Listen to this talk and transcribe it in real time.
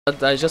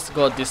But I just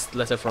got this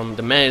letter from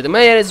the mayor. The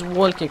mayor is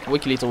walking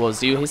quickly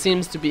towards you. He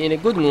seems to be in a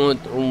good mood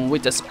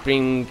with a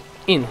spring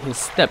in his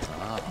step.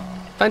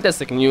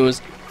 Fantastic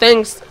news.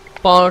 Thanks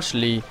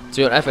partially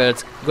to your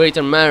efforts,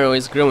 Greater Marrow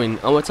is growing.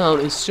 Our town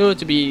is sure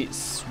to be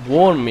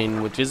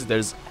swarming with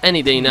visitors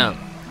any day now.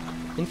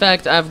 In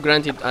fact, I've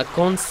granted a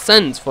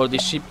consent for the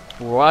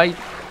shipwright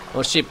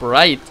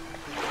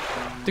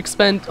to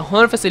expand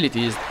her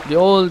facilities. The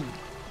old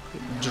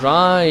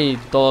dry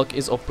dock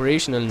is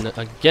operational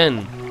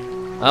again.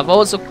 I've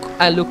also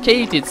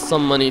allocated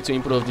some money to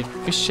improve the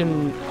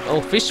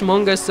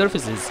fishmonger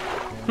services.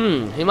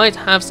 He might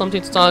have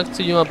something to talk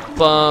to you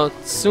about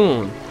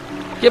soon.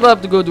 Keep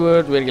up the good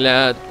word, we're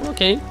glad.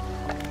 Okay.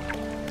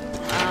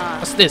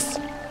 What's this?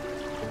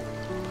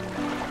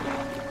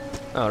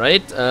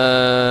 Alright,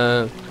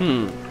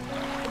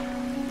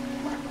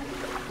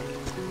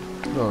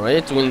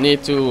 Alright, we'll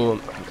need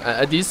to...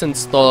 a decent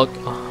stock.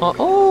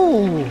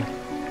 Oh!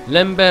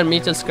 Lumber,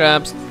 metal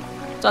scraps,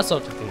 that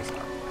sort of things.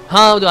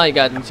 How do I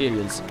get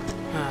materials?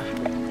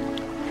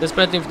 There's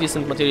plenty of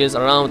decent materials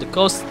around the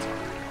coast,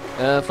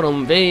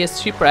 from various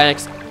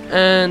shipwrecks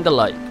and the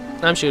like.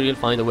 I'm sure you'll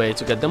find a way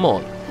to get them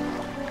all.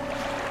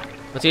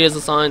 Materials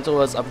assigned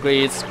towards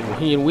upgrades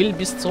here will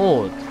be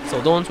stored,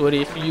 so don't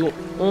worry if you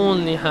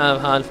only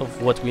have half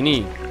of what we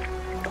need.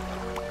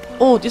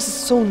 Oh, this is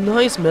so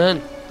nice,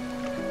 man.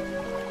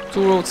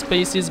 2 road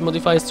spaces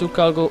modifies 2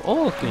 cargo.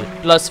 Oh, okay.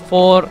 Plus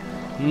 4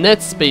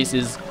 net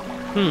spaces.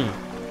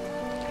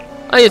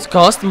 It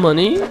costs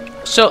money.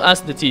 Show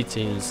us the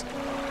details.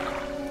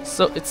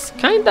 So it's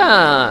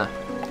kinda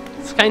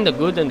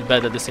good and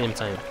bad at the same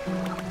time.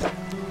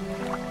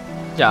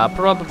 Yeah,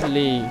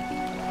 probably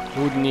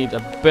would need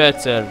a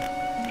better...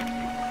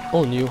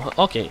 Oh, new...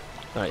 Okay,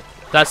 alright.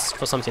 That's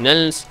for something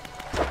else.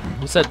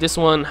 You said this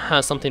one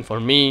has something for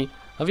me.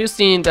 Have you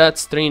seen that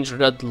strange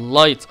red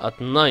light at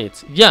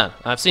night? Yeah,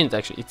 I've seen it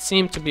actually. It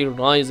seemed to be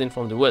rising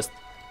from the west.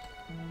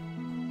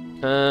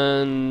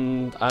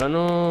 And... I don't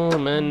know,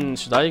 man.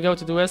 Should I go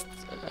to the west?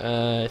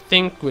 I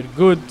think we're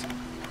good.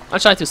 I'll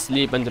try to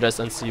sleep and rest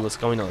and see what's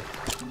going on.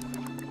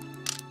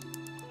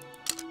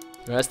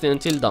 Resting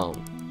until dawn.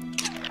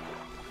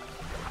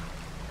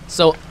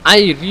 So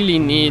I really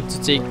need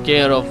to take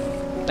care of,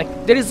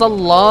 like, there is a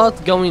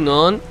lot going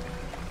on,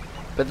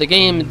 but the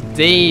game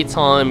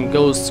daytime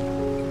goes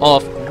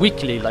off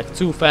quickly, like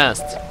too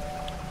fast.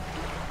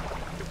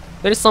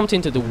 There is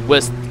something to the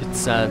west, it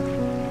said.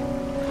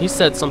 He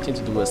said something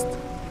to the west.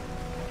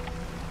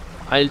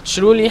 I'll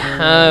truly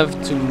have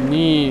to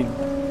need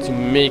to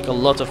make a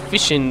lot of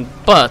fishing,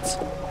 but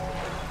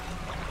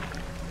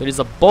there is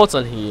a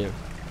bottle here,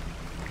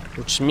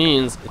 which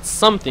means it's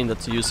something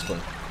that's useful.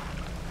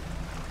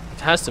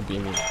 Has to be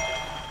me.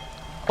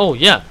 Oh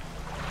yeah,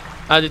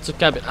 add it to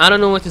cabin. I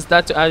don't know what is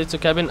that to add it to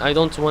cabin. I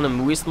don't want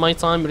to waste my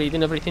time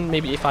reading everything.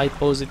 Maybe if I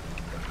pause it,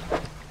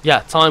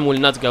 yeah, time will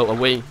not go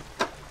away,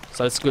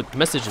 so it's good.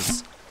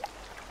 Messages.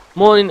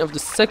 Morning of the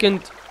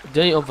 2nd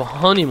day of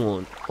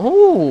honeymoon.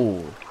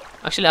 Oh,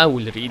 actually I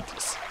will read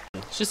this.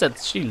 She said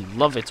she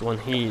loves it when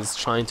he is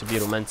trying to be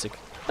romantic.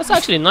 That's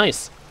actually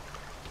nice.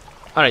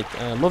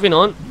 Alright, moving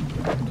on,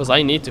 because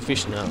I need to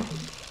fish now.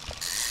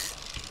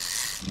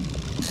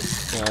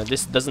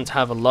 This doesn't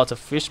have a lot of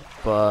fish,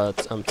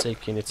 but I'm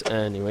taking it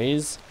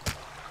anyways.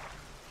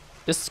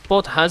 This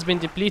spot has been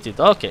depleted.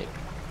 Okay.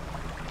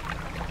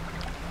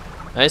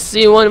 I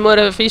see one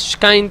more fish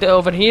kind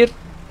over here.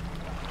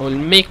 I'll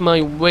make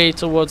my way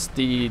towards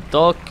the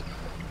dock,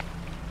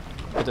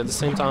 but at the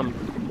same time,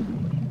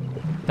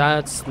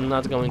 that's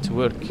not going to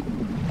work.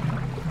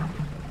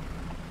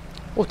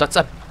 Oh, that's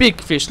a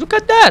big fish. Look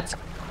at that!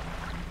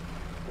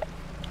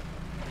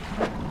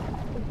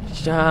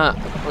 Yeah,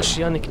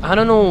 oceanic. I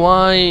don't know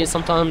why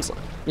sometimes.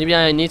 Maybe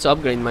I need to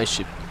upgrade my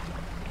ship.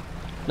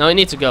 Now I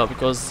need to go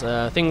because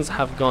things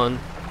have gone.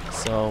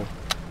 So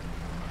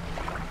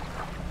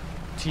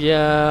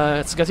yeah,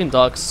 it's getting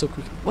dark so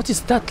quick. What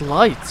is that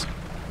light?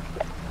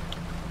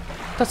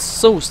 That's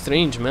so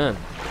strange, man.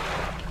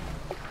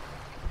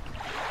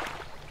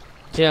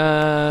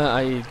 Yeah,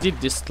 I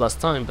did this last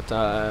time, but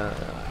I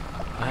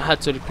had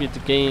to repeat the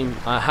game.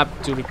 I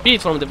have to repeat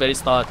from the very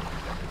start.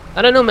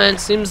 I don't know, man.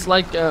 Seems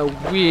like a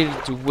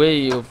weird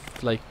way of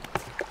like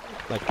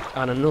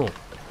I don't know.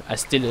 I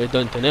still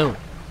don't know.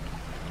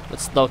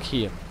 Let's dock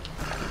here.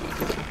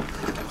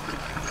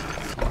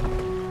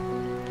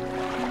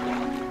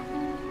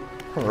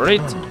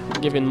 Alright,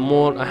 giving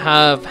more. I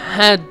have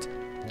had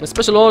a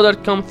special order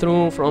come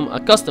through from a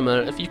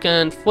customer. If you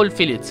can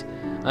fulfill it,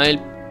 I'll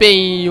pay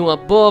you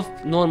above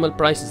normal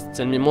prices.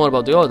 Tell me more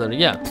about the order.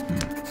 Yeah.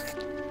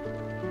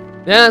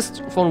 They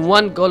asked for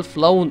 1 gold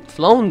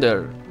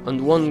flounder and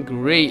 1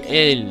 grey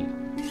ale.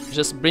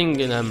 Just bring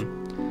them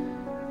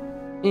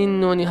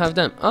in when you have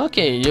them.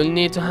 Okay, you'll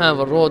need to have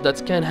a rod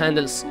that can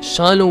handle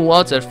shallow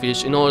water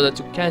fish in order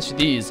to catch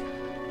these.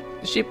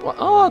 The ship.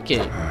 Oh,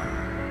 okay.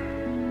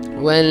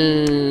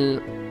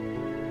 Well,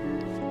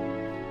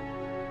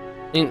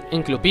 in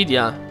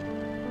Encyclopedia,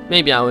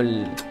 maybe I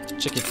will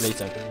check it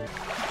later.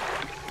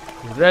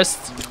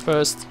 Rest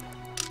first.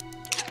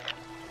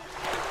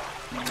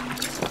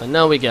 And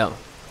now we go.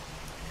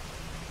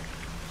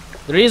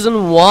 The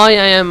reason why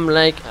I am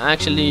like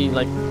actually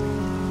like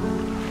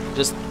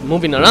just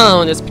moving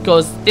around is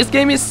because this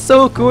game is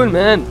so cool,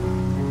 man.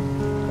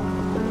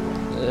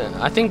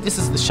 I think this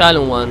is the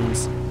shallow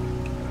ones.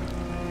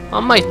 I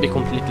might be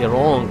completely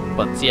wrong,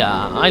 but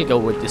yeah, I'll go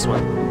with this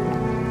one.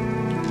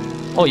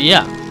 Oh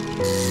yeah,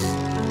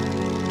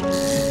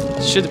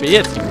 should be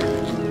it.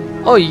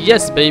 Oh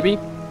yes, baby.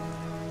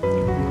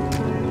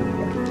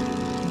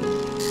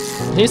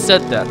 He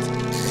said that.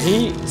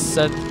 He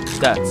said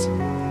that.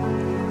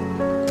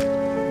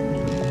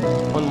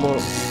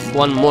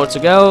 One more to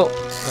go,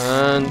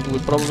 and we're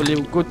probably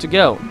good to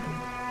go.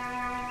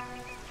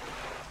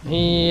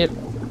 Here,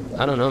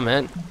 I don't know,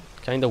 man.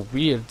 Kinda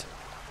weird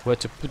where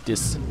to put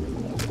this.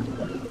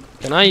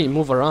 Can I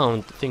move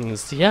around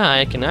things? Yeah,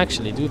 I can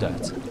actually do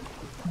that.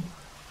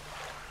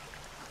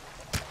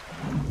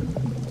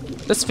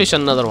 Let's fish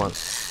another one.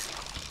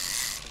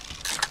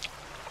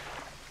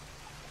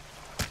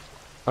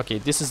 Okay,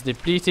 this is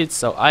depleted,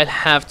 so I'll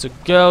have to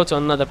go to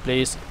another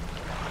place.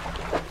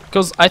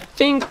 Because I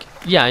think,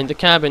 yeah, in the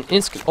cabin,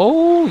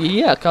 oh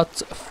yeah,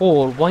 cut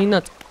 4, why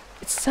not?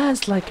 It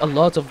says like a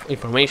lot of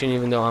information,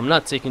 even though I'm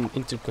not taking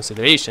into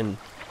consideration.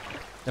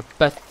 A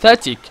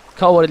pathetic,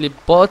 cowardly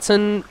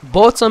bottom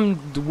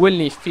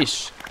dwelling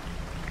fish.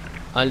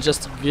 I'll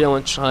just go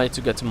and try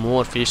to get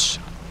more fish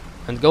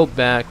and go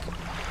back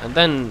and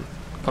then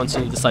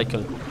continue the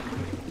cycle.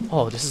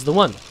 Oh, this is the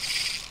one.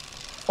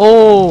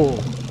 Oh,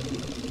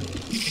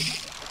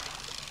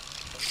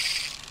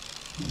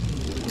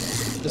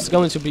 this is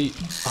going to be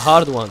a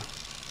hard one.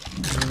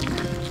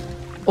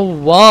 Oh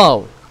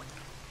wow.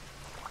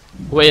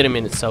 Wait a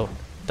minute, so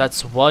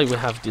that's why we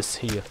have this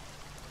here.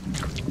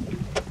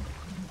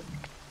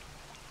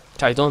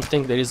 I don't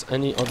think there is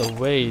any other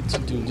way to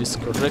do this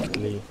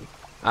correctly.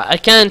 I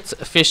can't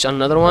fish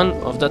another one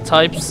of that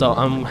type, so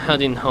I'm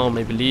heading home,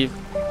 I believe.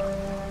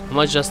 I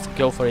might just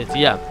go for it,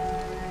 yeah.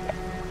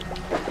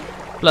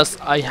 Plus,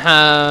 I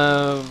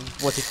have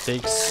what it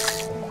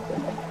takes.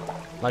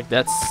 Like,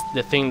 that's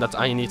the thing that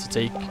I need to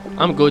take.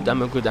 I'm good,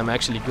 I'm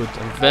actually good.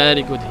 I'm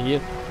very good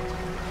here.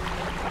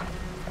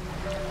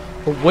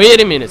 But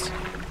wait a minute.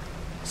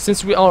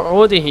 Since we are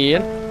already here,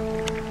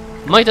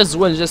 might as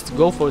well just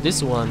go for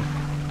this one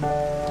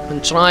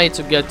and try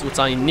to get what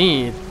I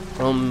need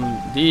from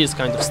these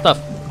kind of stuff.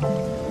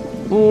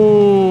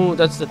 Ooh,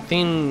 that's the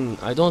thing.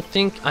 I don't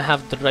think I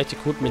have the right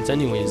equipment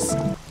anyways.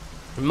 I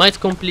might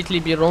completely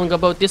be wrong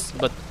about this,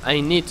 but I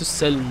need to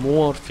sell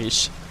more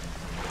fish.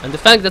 And the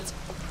fact that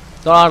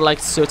there are like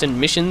certain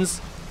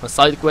missions and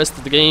side quests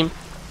to the game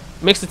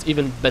makes it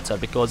even better,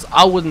 because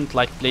I wouldn't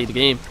like play the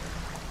game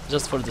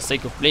just for the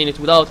sake of playing it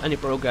without any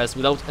progress,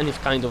 without any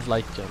kind of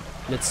like,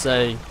 let's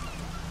say,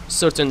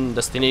 certain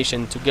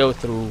destination to go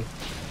through.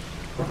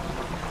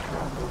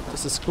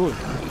 This is cool.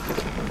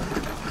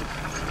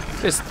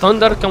 There's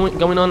thunder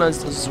going on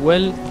as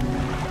well.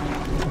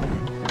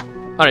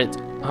 Alright,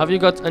 have you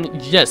got any?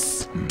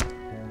 Yes.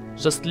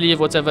 Just leave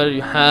whatever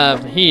you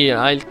have here.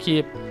 I'll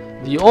keep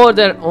the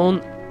order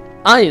on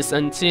ice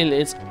until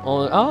it's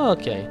on. Oh,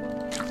 okay.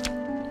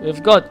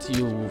 We've got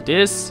you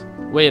this.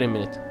 Wait a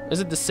minute. Is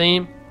it the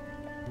same?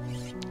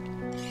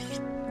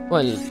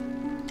 Well,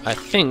 I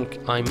think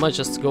I might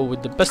just go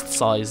with the best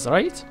size,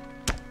 right?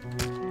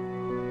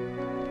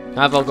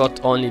 I've got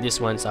only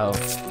this one, so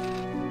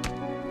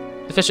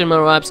the fisherman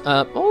wraps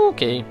up. Oh,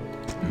 okay.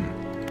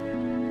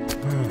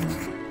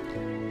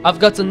 I've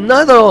got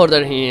another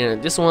order here.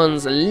 This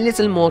one's a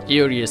little more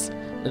curious.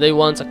 They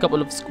want a couple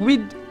of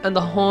squid and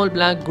a whole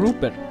black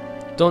grouper.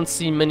 Don't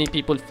see many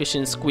people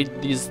fishing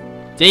squid these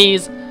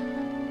days.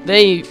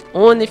 They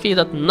only feed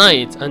at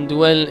night, and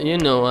well, you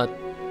know what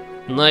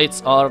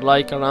nights are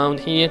like around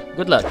here.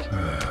 Good luck.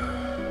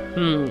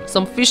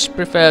 Some fish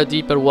prefer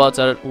deeper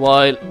water,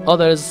 while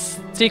others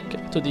stick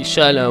to the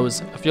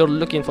shallows. If you're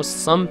looking for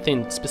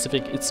something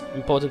specific, it's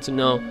important to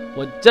know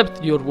what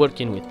depth you're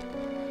working with.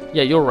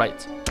 Yeah, you're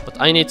right. But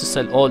I need to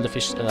sell all the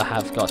fish that I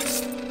have got.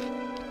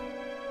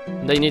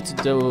 And I need to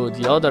do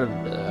the other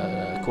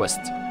quest.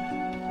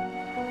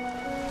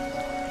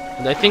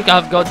 And I think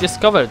I've got this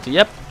covered.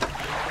 Yep.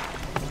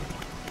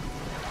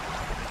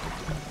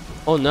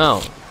 Oh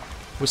no.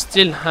 We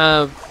still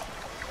have...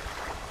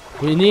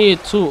 We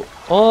need to...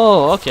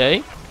 Oh, okay.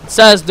 It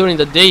says during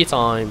the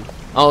daytime.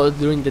 Oh,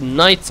 during the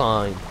night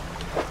time.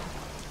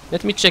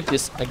 Let me check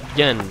this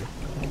again.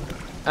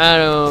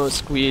 Arrow,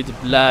 squid,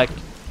 black.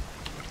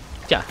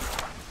 Yeah.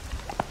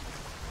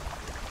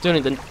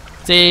 During the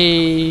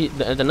day,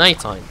 the night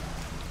time,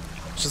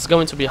 which is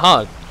going to be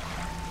hard.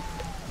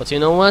 But you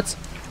know what?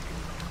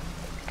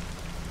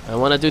 I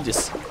wanna do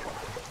this.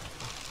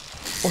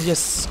 Oh yes,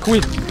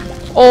 squid.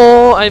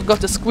 Oh, I've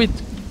got a squid.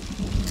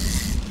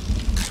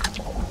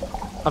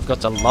 I've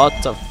got a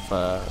lot of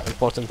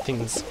important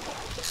things.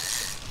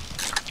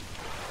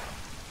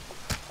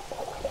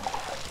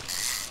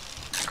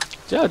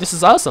 Yeah, this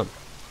is awesome.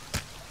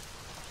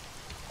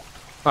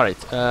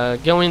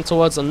 Alright, going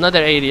towards another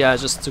area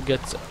just to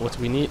get what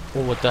we need.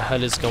 Oh, what the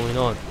hell is going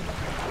on?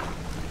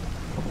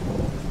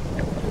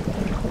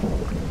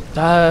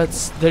 There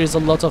is a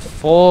lot of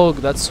fog.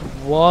 That's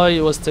why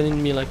it was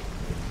telling me like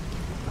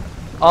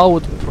I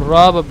would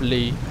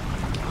probably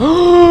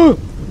go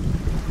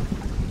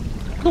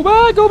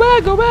back, go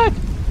back, go back.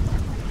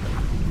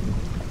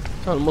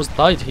 I almost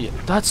died here.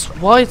 That's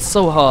why it's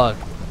so hard.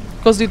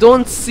 Because you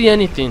don't see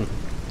anything.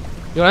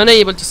 You're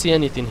unable to see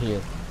anything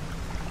here.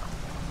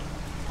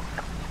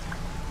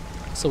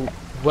 So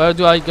where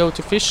do I go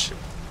to fish?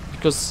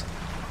 Because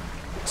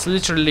it's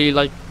literally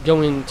like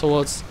going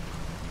towards...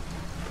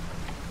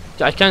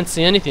 I can't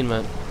see anything,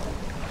 man.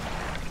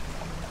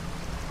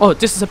 Oh,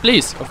 this is a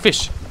place of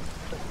fish.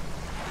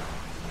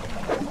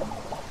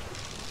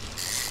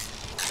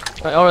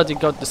 I already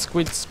got the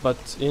squids, but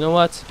you know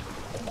what?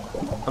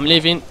 I'm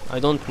leaving. I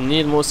don't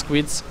need more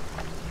squids.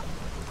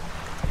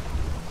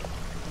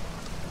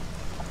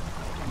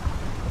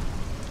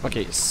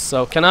 Okay,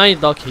 so can I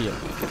dock here?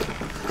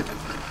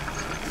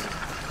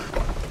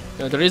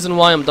 The reason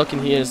why I'm docking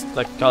here is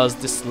like cause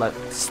this like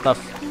stuff.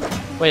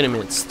 Wait a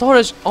minute,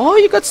 storage. Oh,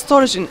 you got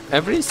storage in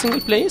every single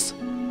place?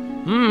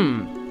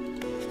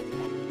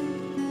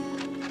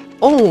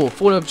 Oh,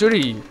 full of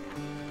jewelry.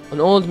 An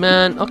old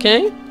man.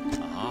 Okay.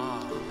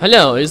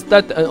 Hello, is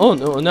that? Oh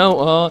no,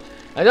 no.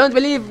 I don't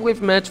believe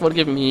we've met.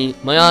 Forgive me.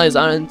 My eyes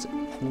aren't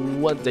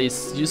what they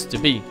used to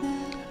be.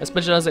 I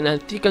specialize in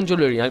antique and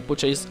jewelry. I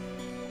purchase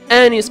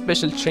any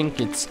special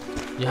trinkets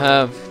you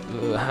have.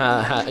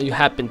 You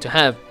happen to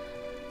have.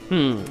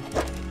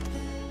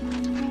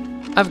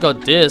 I've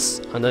got this,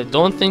 and I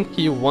don't think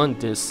you want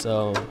this,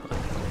 so...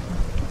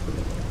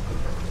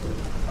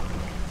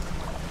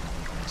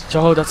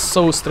 Yo, that's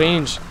so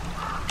strange.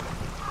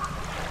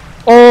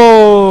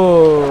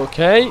 Oh,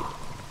 okay.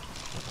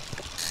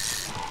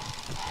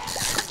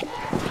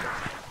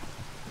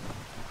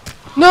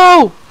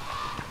 No!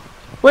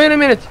 Wait a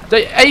minute,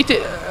 they ate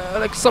it,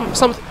 like some...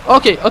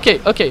 Okay, okay,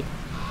 okay.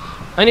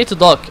 I need to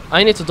dock,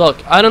 I need to dock.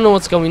 I don't know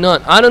what's going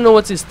on. I don't know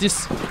what is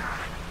this.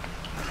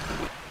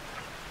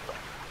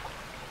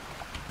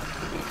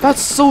 That's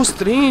so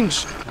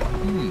strange.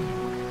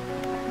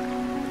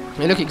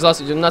 I look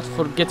exhausted. You're not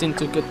forgetting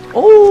to get...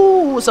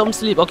 Oh, some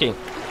sleep. Okay.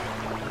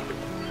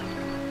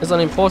 It's an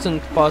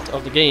important part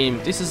of the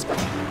game. This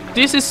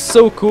is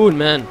so cool,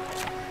 man.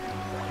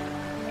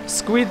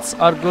 Squids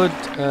are good.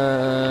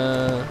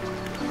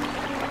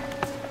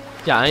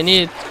 Yeah, I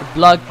need a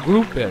black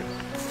grouper.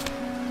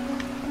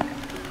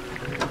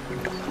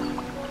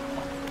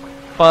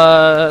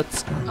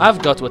 But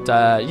I've got what...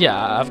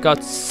 yeah, I've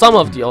got some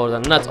of the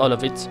order, not all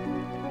of it.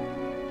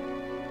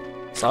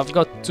 So I've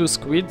got 2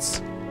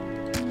 squids.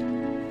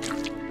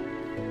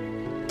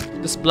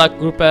 This black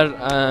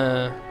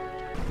grouper,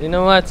 you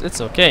know what? It's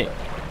okay.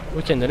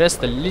 We can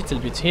rest a little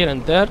bit here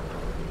and there.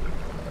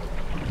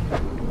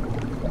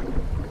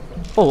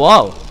 Oh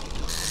wow!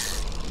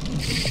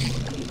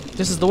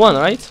 This is the one,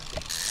 right?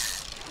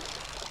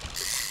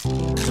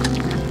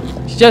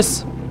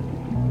 Yes!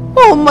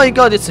 Oh my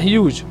god, it's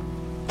huge!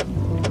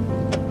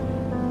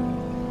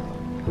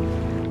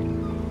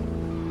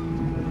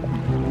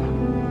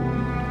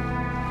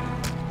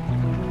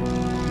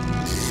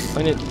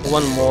 I need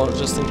one more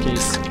just in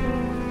case.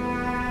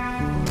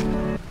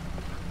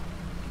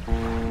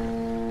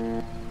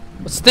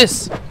 What's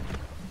this?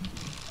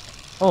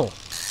 Oh,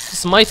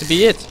 this might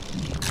be it.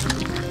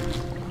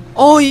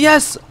 Oh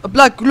yes, a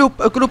black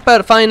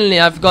grouper. Finally,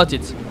 I've got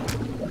it.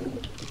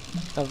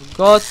 I've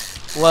got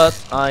what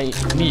I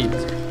need.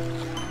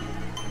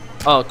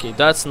 Okay,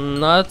 that's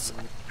not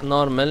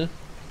normal.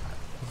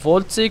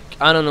 Voltic.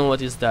 I don't know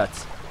what is that.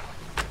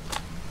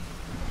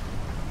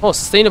 Oh,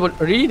 sustainable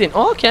reading.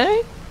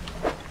 Okay.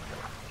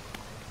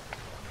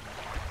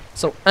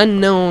 So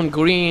unknown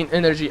green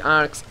energy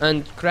arcs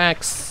and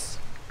crackles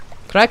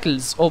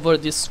over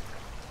this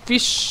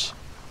fish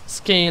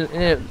scale.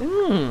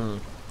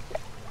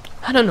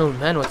 I don't know,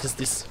 man. What is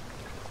this?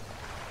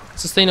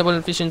 Sustainable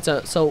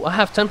efficiency. So I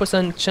have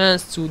 10%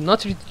 chance to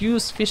not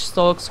reduce fish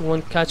stocks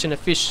when catching a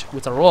fish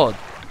with a rod.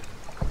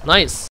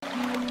 Nice.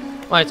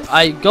 Right,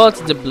 I got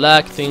the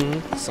black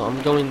thing, so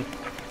I'm going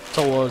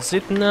towards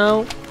it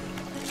now.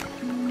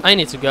 I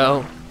need to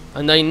go,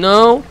 and I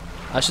know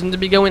I shouldn't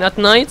be going at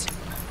night.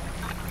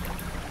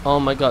 Oh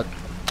my god,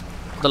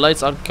 the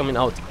lights are coming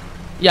out.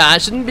 Yeah, I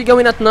shouldn't be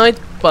going at night,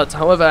 but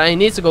however I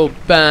need to go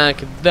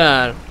back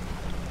there.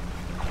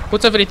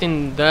 Put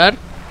everything there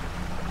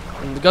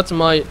and got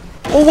my...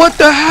 Oh, what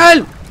the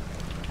hell?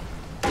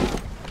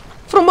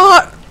 From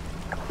our...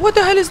 What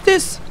the hell is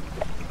this?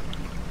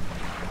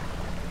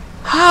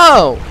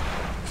 How?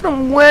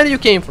 From where you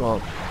came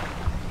from?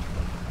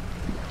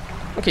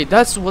 Okay,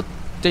 that's what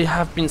they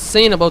have been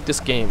saying about this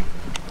game.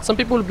 Some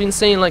people have been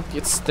saying like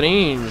it's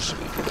strange.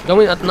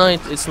 Going at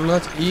night is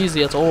not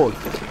easy at all.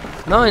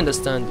 Now I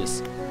understand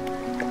this.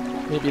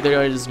 Maybe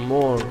there is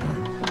more.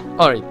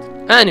 Alright.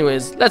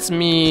 Anyways, let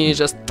me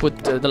just put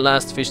the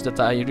last fish that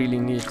I really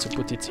need to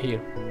put it here.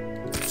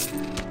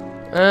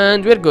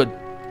 And we're good.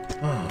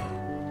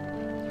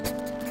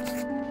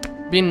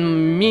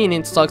 Been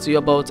meaning to talk to you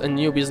about a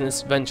new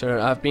business venture.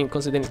 I've been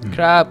considering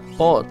crab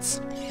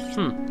pots.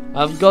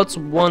 I've got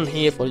one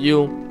here for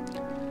you.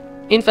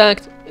 In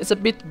fact, it's a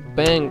bit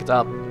banged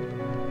up.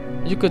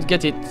 You could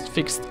get it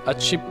fixed at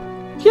cheap.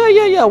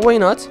 Yeah, why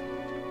not?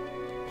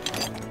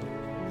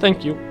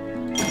 Thank you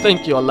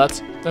a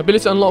lot.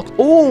 Ability unlocked.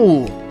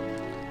 Oh,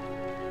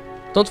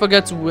 don't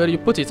forget where you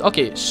put it.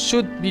 Okay,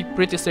 should be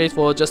pretty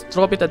straightforward. Just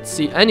drop it at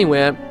sea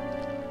anywhere,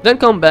 then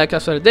come back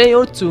after a day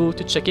or two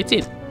to check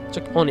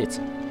on it.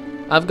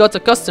 I've got a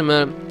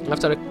customer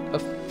after a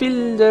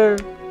Fiddler.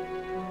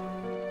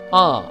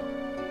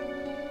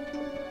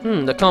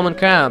 The common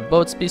crab.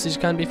 Both species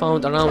can be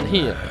found around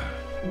here.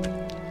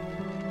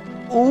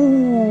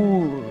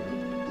 Ooh,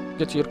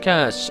 get your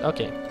cash.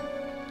 Okay.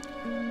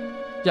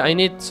 Yeah, I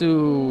need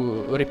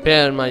to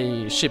repair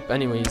my ship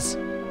anyways.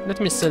 Let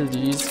me sell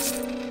these.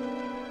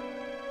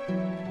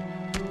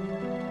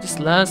 This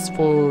lasts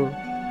for...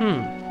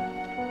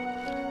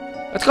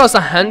 It costs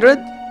 100?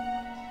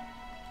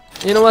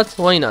 You know what?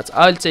 Why not?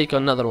 I'll take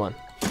another one.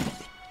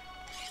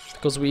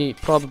 Because we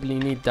probably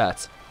need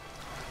that.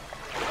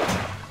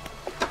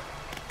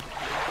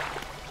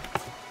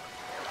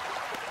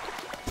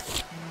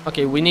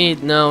 Okay, we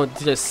need now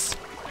this.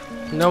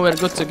 Now we're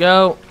good to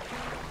go.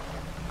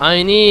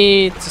 I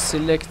need to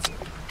select...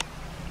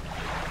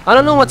 I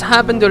don't know what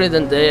happened during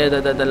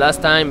the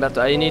last time, but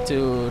I need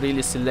to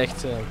really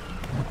select...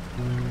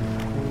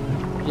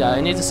 yeah,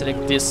 I need to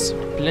select this.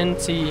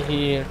 Plenty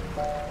here.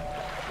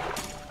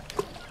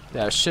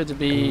 There should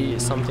be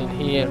something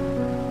here.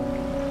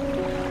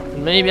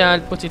 Maybe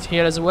I'll put it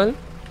here as well.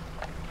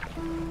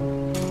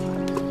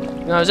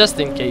 No, just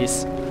in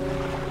case.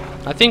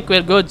 I think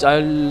we're good.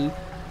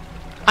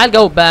 I'll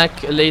go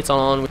back later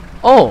on.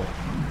 Oh,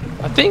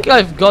 I think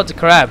I've got the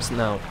crabs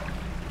now.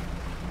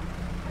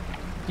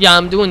 Yeah,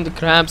 I'm doing the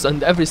crabs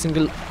and every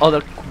single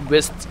other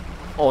quest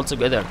all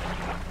together.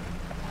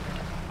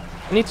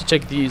 I need to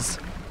check these.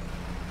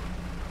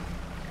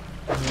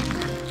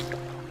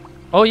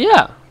 Oh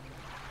yeah,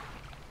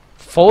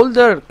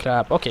 Flounder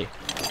crab. Okay,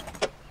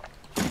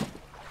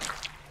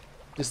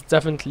 this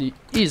definitely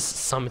is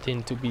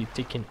something to be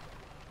taken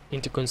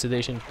into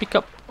consideration. Pick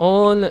up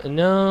all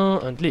now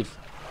and leave.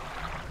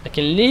 I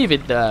can leave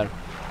it there,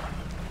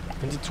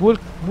 and it will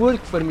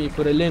work for me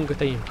for a long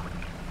time.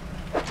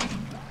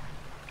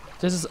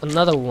 This is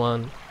another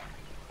one,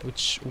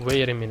 which,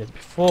 wait a minute,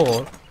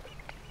 before.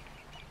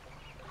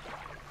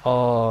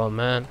 Oh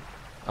man,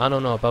 I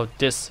don't know about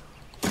this.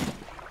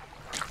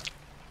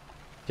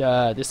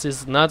 Yeah, this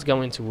is not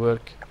going to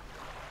work,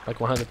 like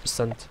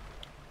 100%.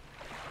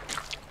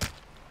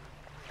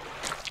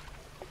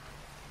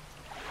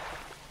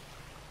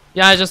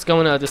 Yeah, I'm just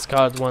gonna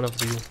discard one of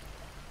you.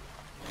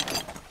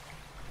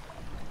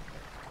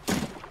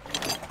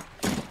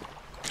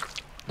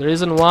 The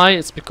reason why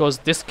is because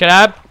this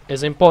crab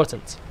is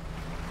important.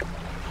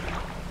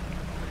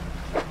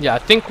 Yeah, I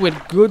think we're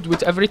good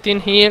with everything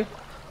here.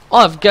 Oh,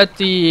 I've got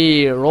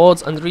the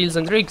rods and reels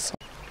and rigs.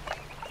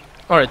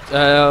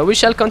 Alright, we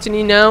shall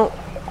continue now.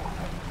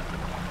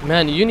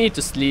 Man, you need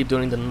to sleep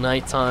during the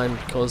night time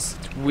because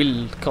it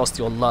will cost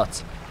you a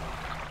lot.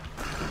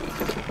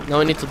 Now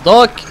I need to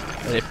dock,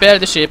 repair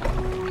the ship,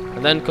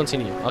 and then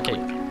continue. Okay.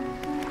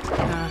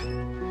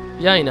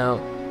 Yeah, I know.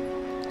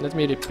 Let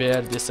me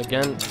repair this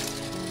again.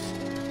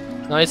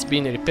 Now it's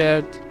been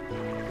repaired.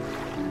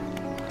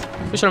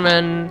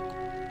 Fisherman.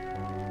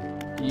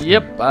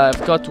 Yep,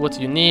 I've got what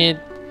you need.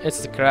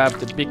 It's the crab,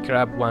 the big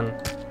crab one.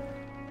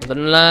 And the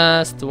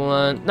last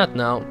one, not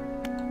now.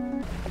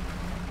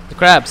 The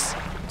crabs.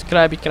 The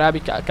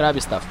crabby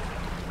stuff.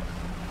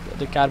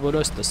 The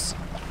carborostus.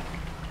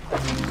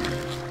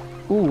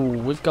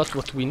 Ooh, we've got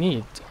what we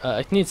need.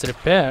 It needs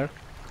repair.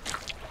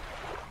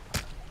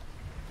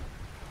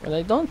 But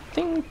I don't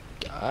think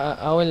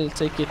I will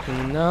take it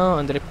now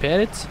and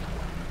repair it.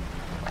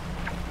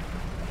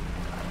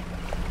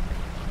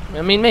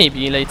 I mean,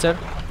 maybe later.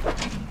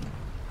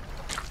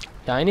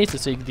 Yeah, I need to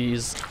take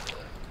these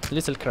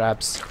little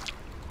crabs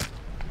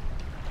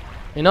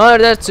in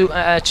order to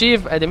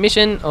achieve the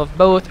mission of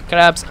both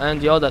crabs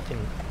and the other thing.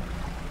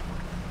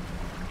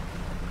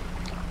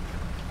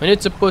 We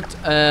need to put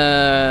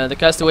the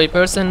castaway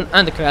person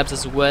and the crabs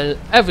as well,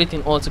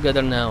 everything all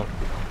together now.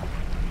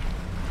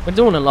 We're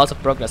doing a lot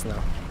of progress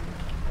now.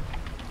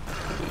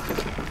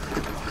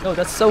 Oh,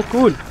 that's so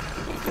cool.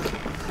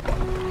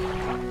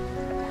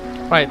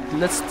 Right,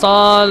 let's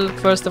talk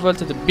first of all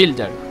to the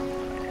builder.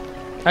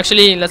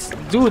 Actually, let's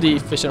do the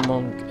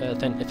Fishmonger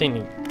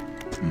thing.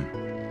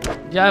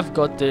 Yeah, I've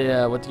got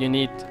the what you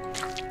need.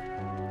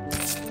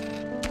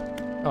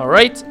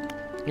 Alright,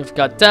 you've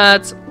got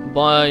that.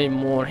 Buy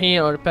more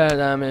here or repair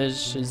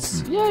damage.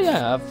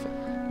 Yeah,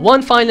 I've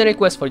one final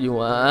request for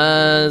you.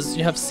 As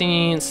you have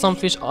seen, some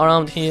fish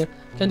around here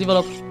can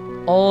develop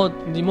all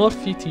the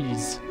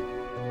morphities.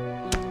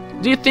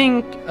 Do you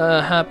think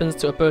happens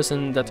to a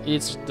person that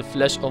eats the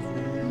flesh of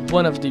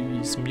one of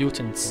these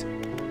mutants?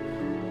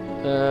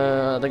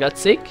 They got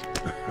sick?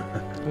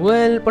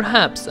 Well,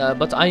 perhaps,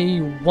 but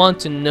I want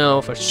to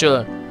know for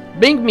sure.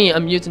 Bring me a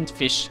mutant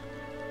fish.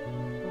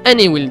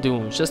 Any will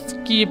do. Just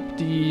keep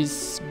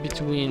these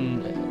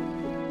between...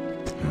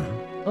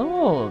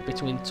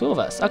 between two of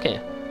us.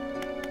 Okay.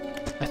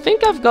 I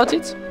think I've got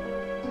it.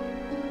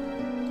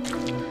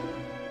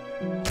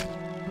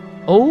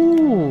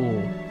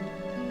 Oh!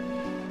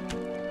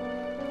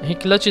 He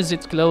clutches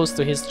it close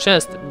to his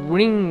chest,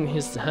 bring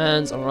his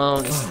hands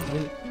around his...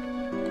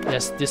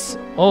 Yes, this...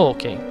 Oh,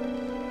 okay.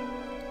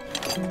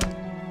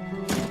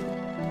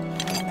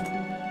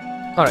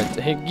 Alright,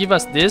 he give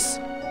us this.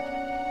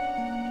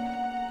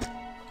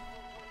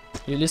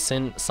 You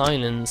listen,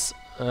 silence.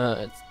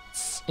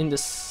 It's in the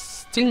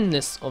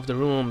stillness of the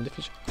room. The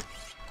fish...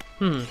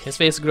 his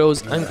face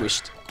grows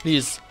anguished.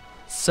 Please,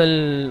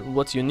 sell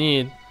what you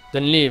need,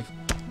 then leave.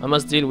 I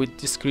must deal with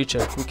this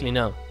creature quickly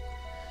now.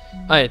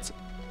 Alright,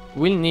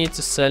 we'll need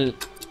to sell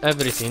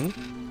everything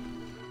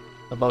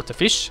about the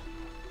fish.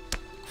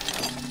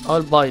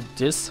 I'll buy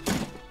this.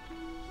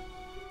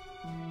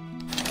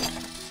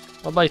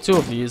 I'll buy 2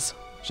 of these,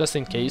 just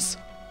in case.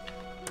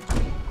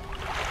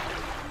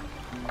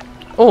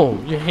 Oh,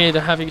 you hear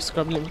the heavy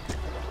scrubbing.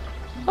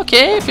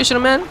 Okay,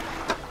 fisherman.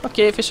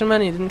 Okay,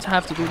 fisherman, you didn't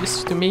have to do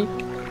this to me.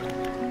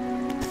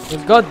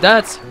 We've got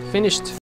that finished.